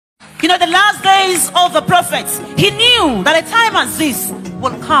You know, the last days of the prophets, he knew that a time as this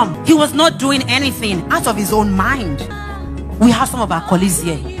will come. He was not doing anything out of his own mind. We have some of our colleagues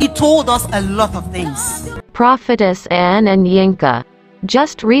here. He told us a lot of things. Prophetess Ann and Yinka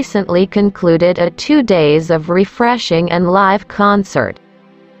just recently concluded a 2 days of refreshing and live concert.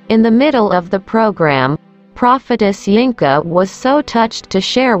 In the middle of the program, Prophetess Yinka was so touched to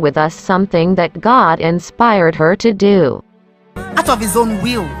share with us something that God inspired her to do. Out of his own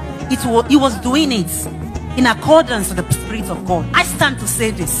will, he was doing it in accordance with the Spirit of God. I stand to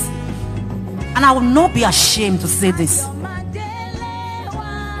say this, and I will not be ashamed to say this.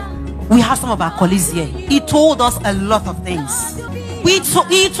 We have some of our colleagues here. He told us a lot of things. He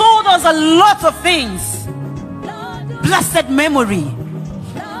told us a lot of things. Blessed memory,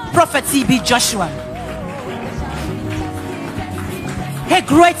 Prophet TB Joshua, a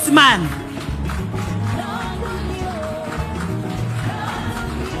great man.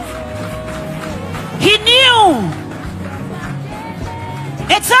 He knew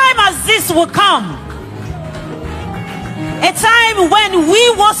a time as this will come, a time when we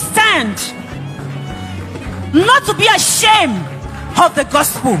will stand, not to be ashamed of the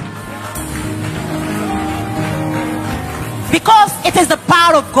gospel, because it is the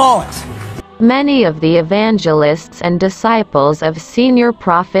power of God. Many of the evangelists and disciples of senior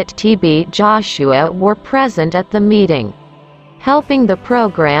prophet TB Joshua were present at the meeting, helping the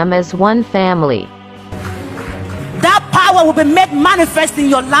program as one family. That power will be made manifest in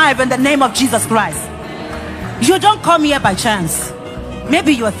your life in the name of Jesus Christ. You don't come here by chance.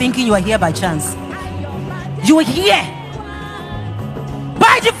 Maybe you are thinking you are here by chance. You are here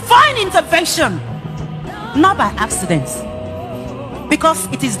by divine intervention, not by accident, because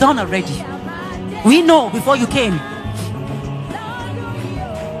it is done already. We know before you came.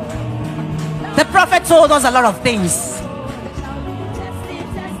 The prophet told us a lot of things.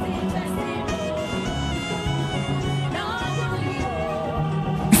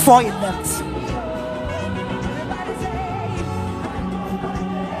 Before he left.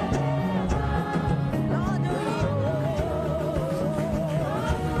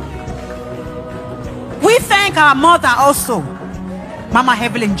 We thank our mother also, Mama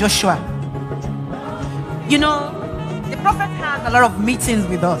Evelyn Joshua. You know, the prophet has a lot of meetings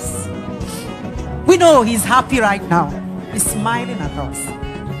with us. We know he's happy right now. He's smiling at us.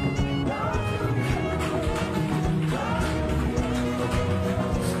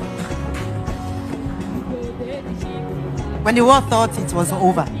 When the world thought it was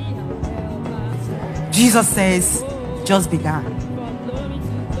over, Jesus says, just began.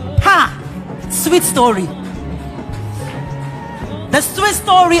 Ha! Sweet story. The sweet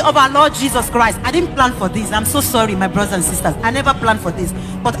story of our Lord Jesus Christ. I didn't plan for this. I'm so sorry, my brothers and sisters. I never planned for this.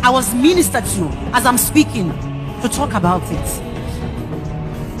 But I was ministered to as I'm speaking to talk about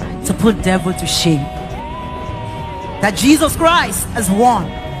it. To put devil to shame. That Jesus Christ has won.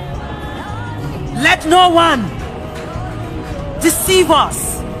 Let no one deceive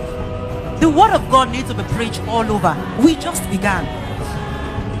us. The word of God needs to be preached all over. We just began.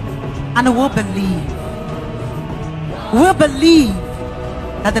 And we'll believe. We'll believe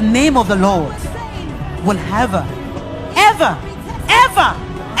that the name of the Lord will ever, ever, ever,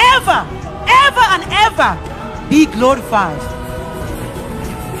 ever, ever and ever be glorified.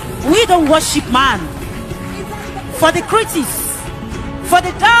 We don't worship man for the critics, for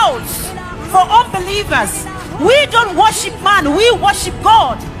the doubts, for unbelievers. We don't worship man, we worship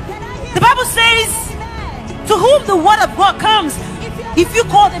God. The Bible says, to whom the word of God comes, if you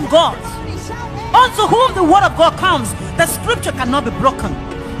call them God, unto whom the word of God comes, the scripture cannot be broken.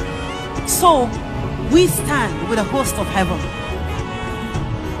 So we stand with the host of heaven,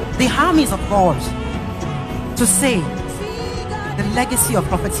 the armies of God, to say the legacy of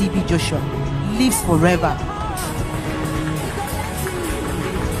Prophet TB Joshua lives forever.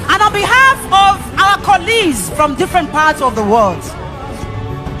 And on behalf of our colleagues from different parts of the world,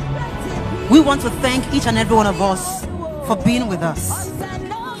 we want to thank each and every one of us for being with us.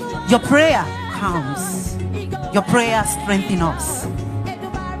 Your prayer comes. Your prayer strengthens us.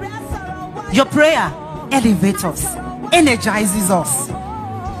 Your prayer elevates us, energizes us,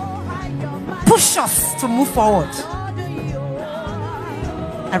 pushes us to move forward.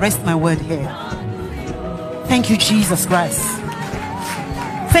 I rest my word here. Thank you, Jesus Christ.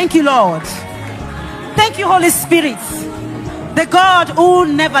 Thank you, Lord. Thank you, Holy Spirit, the God who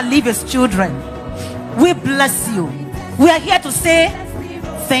never leaves his children. We bless you. We are here to say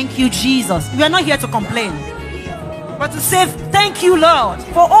thank you, Jesus. We are not here to complain, but to say thank you, Lord,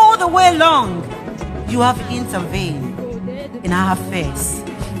 for all the way long you have intervened in our affairs.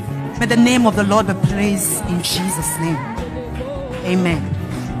 May the name of the Lord be praised in Jesus' name. Amen.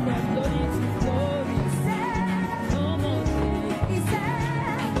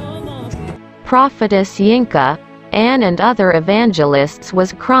 Prophetess Yinka, Anne and other evangelists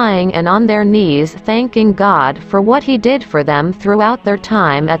was crying and on their knees thanking God for what he did for them throughout their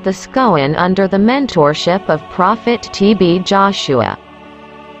time at the SCOAN under the mentorship of Prophet T.B. Joshua.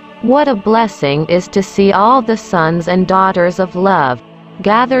 What a blessing is to see all the sons and daughters of love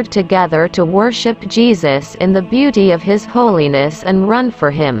gathered together to worship Jesus in the beauty of his holiness and run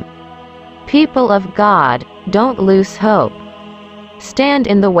for him. People of God, don't lose hope. Stand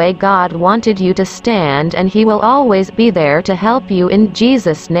in the way God wanted you to stand, and he will always be there to help you in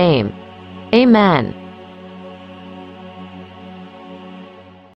Jesus' name. Amen.